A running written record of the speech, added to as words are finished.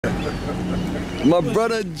My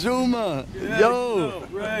brother Juma, Yeah, yo,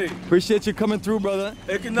 right. Appreciate you coming through, brother.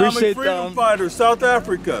 Economic freedom fighter, South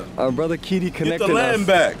Africa. Our brother Keedy connected Get the land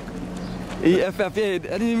back. EFF, yeah, I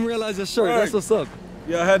didn't even realize your shirt. Right. That's what's up.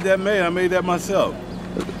 Yeah, I had that made. I made that myself.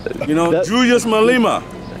 You know, Julius Malema.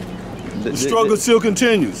 The struggle still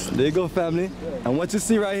continues. There you go, family. And what you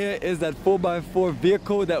see right here is that 4x4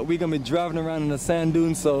 vehicle that we're gonna be driving around in the sand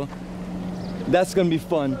dunes. So that's gonna be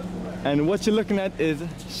fun. And what you're looking at is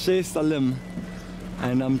Chez Salim.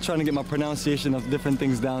 And I'm trying to get my pronunciation of different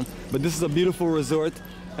things down. But this is a beautiful resort.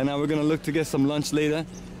 And now we're gonna look to get some lunch later.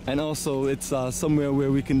 And also it's somewhere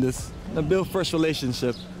where we can just build fresh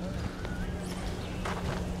relationship.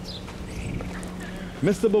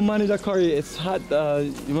 Mr. Bomani Dakari, it's hot.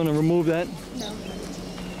 You wanna remove that? No.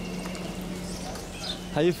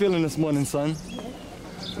 How you feeling this morning, son?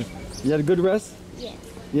 Yes. You had a good rest? Yes.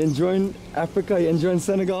 You enjoying Africa? You enjoying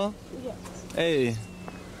Senegal? Yes. Hey,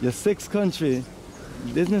 your sixth country.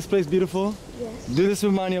 Isn't this place beautiful? Yes. Do this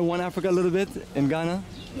remind you of One Africa a little bit in Ghana?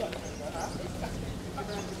 Yes.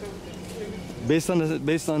 Based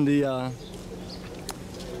on the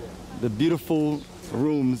beautiful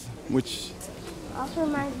rooms, which Also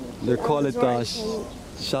reminds me. they call it resort in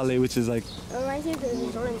chalet, which is like. It reminds me of the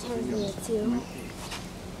resort in Tanzania too.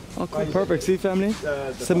 Okay, perfect. See, family?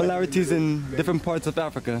 Similarities in different parts of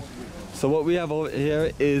Africa. So what we have over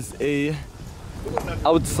here is a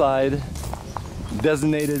outside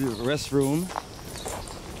designated restroom.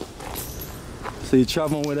 So you're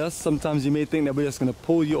traveling with us. Sometimes you may think that we're just gonna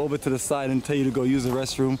pull you over to the side and tell you to go use the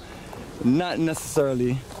restroom. Not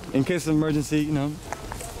necessarily. In case of emergency, you know,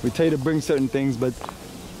 we tell you to bring certain things, but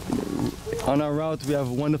on our route, we have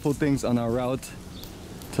wonderful things on our route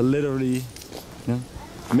to literally, you know,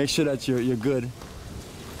 make sure that you're good.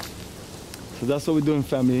 So that's what we're doing,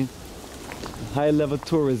 family. High level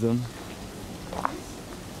tourism.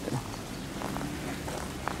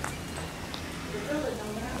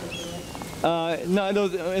 No,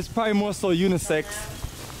 it's probably more so unisex,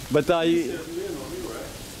 but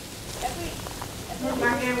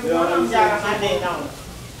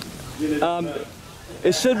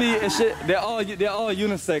it should be. They're all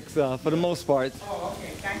unisex for the most part. Oh,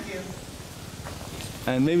 okay, thank you.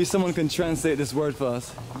 And maybe someone can translate this word for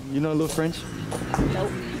us. You know a little French?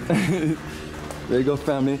 Nope. There you go,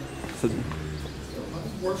 family. So,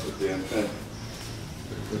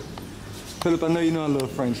 Philip, I know you know a little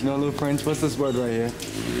French. You know a little French? What's this word right here?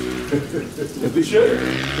 It's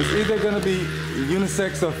either going to be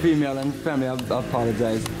unisex or female. And family, I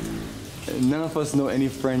apologize. None of us know any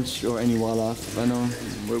French or any Wolof. I know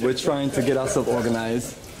we're trying to get ourselves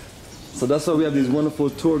organized. So that's why we have these wonderful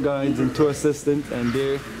tour guides and tour assistants, and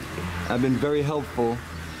they have been very helpful.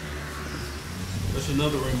 That's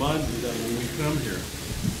another reminder that when we come here,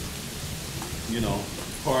 you know,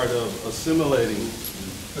 part of assimilating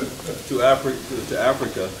to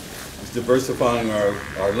Africa is diversifying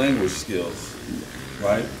our language skills,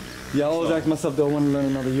 right? Yeah, I always ask myself, do I want to learn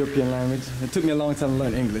another European language? It took me a long time to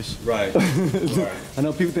learn English. Right. Right. I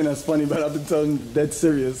know people think that's funny, but I've been telling them dead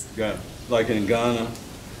serious. Yeah. Like in Ghana,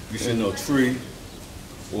 you should know tree,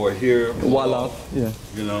 or here, Wolof, yeah.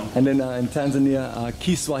 You know. And then in Tanzania,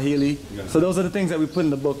 Kiswahili. Yeah. So those are the things that we put in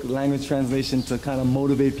the book, language translation, to kind of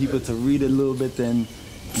motivate people to read it a little bit and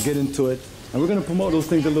get into it. And we're going to promote those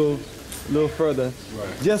things a little further.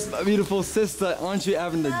 Right. Just a beautiful sister, aren't you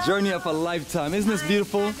having the journey of a lifetime? Isn't this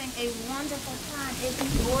beautiful? I'm having a wonderful time. It's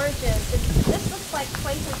gorgeous. This looks like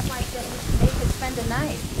places like that they could spend a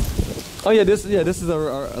night. Oh yeah, this is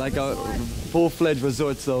like a full-fledged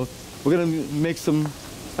resort. So we're gonna make some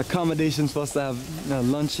accommodations for us to have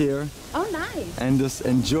lunch here. Oh, nice. And just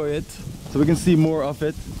enjoy it, so we can see more of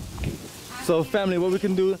it. So family, what we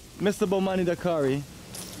can do, Mr. Bomani Dakari,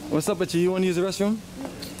 what's up with you? You want to use the restroom?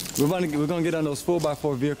 We're gonna get on those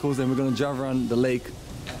 4x4 vehicles and we're gonna drive around the lake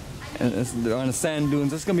and on the sand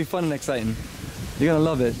dunes. It's gonna be fun and exciting. You're gonna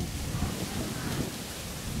love it.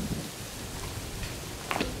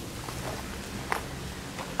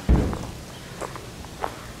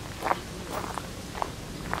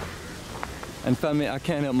 And family, I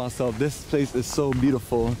can't help myself. This place is so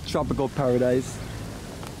beautiful. Tropical paradise.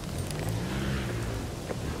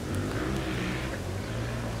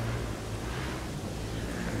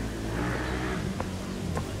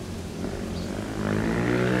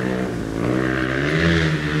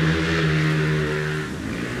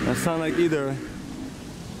 That sound like either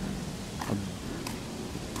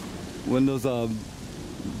when those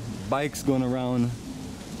bikes going around,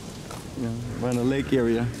 around the lake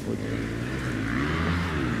area.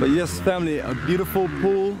 But yes, family, a beautiful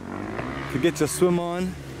pool to get your swim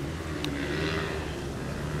on.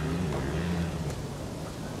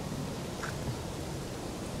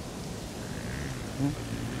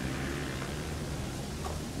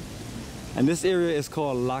 And this area is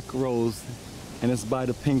called Loch Rose, and it's by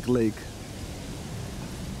the Pink Lake.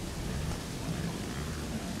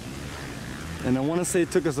 And I want to say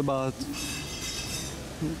it took us about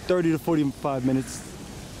 30 to 45 minutes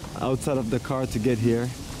outside of the car to get here.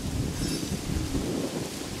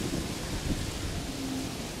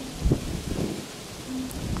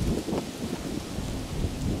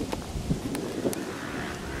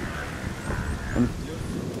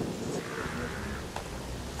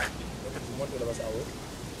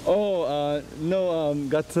 No,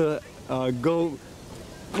 got to go.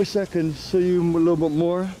 Wish I could show you a little bit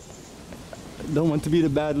more. Don't want to be the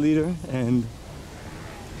bad leader and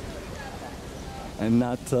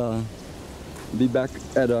not be back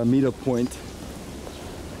at a meetup point.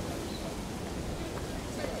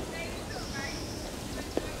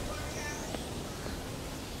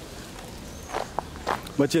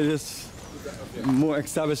 But yeah, there's more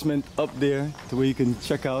establishment up there to where you can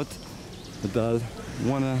check out. But I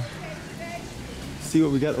wanna see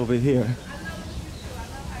what we got over here.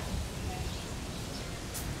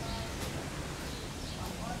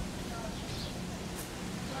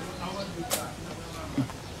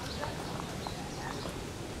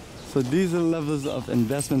 So these are the levels of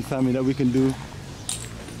investment, family, that we can do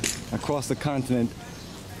across the continent,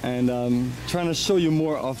 and trying to show you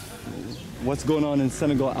more of what's going on in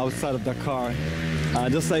Senegal outside of Dakar,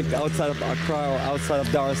 just like outside of Accra or outside of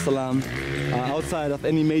Dar es Salaam, outside of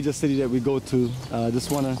any major city that we go to. Just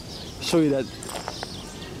want to show you that,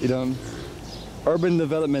 you know, urban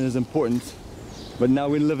development is important, but now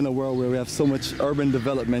we live in a world where we have so much urban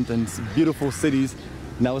development and beautiful cities.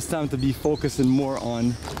 Now it's time to be focusing more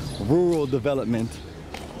on rural development,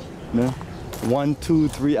 you know, 1, 2,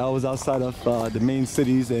 3 hours outside of the main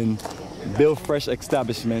cities, and build fresh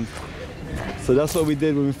establishment. So that's what we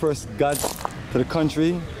did when we first got to the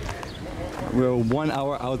country. We were 1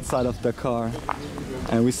 hour outside of Dakar,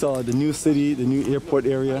 and we saw the new city, the new airport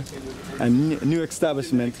area, and new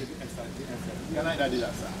establishment.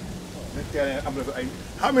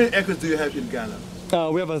 How many acres do you have in Ghana?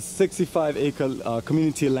 We have a 65-acre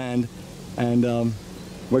community land, and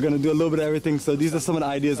we're gonna do a little bit of everything. So these are some of the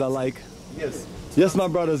ideas I like. Yes. Yes, my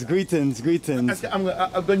brothers. Greetings, greetings. Do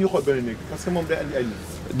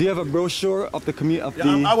you have a brochure of the community?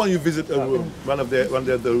 I want you to visit a room, one of the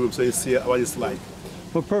rooms, so you see what it's like.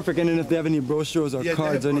 Well, perfect. And then if they have any brochures or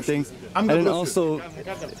cards or anything, and then also,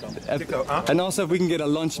 if we can get a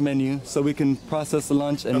lunch menu, so we can process the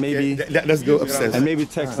lunch and maybe let's go upstairs and maybe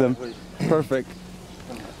text them. Perfect.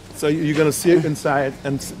 So you're gonna see it inside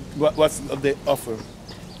and what's the offer.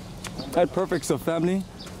 All right, perfect. So family,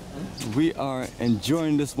 we are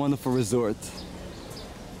enjoying this wonderful resort.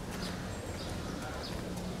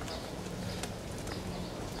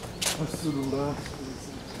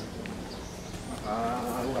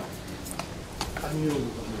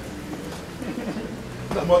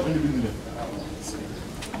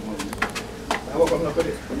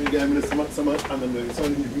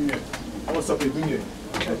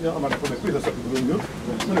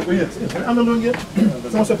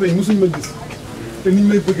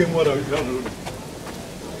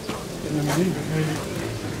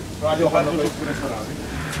 Waaw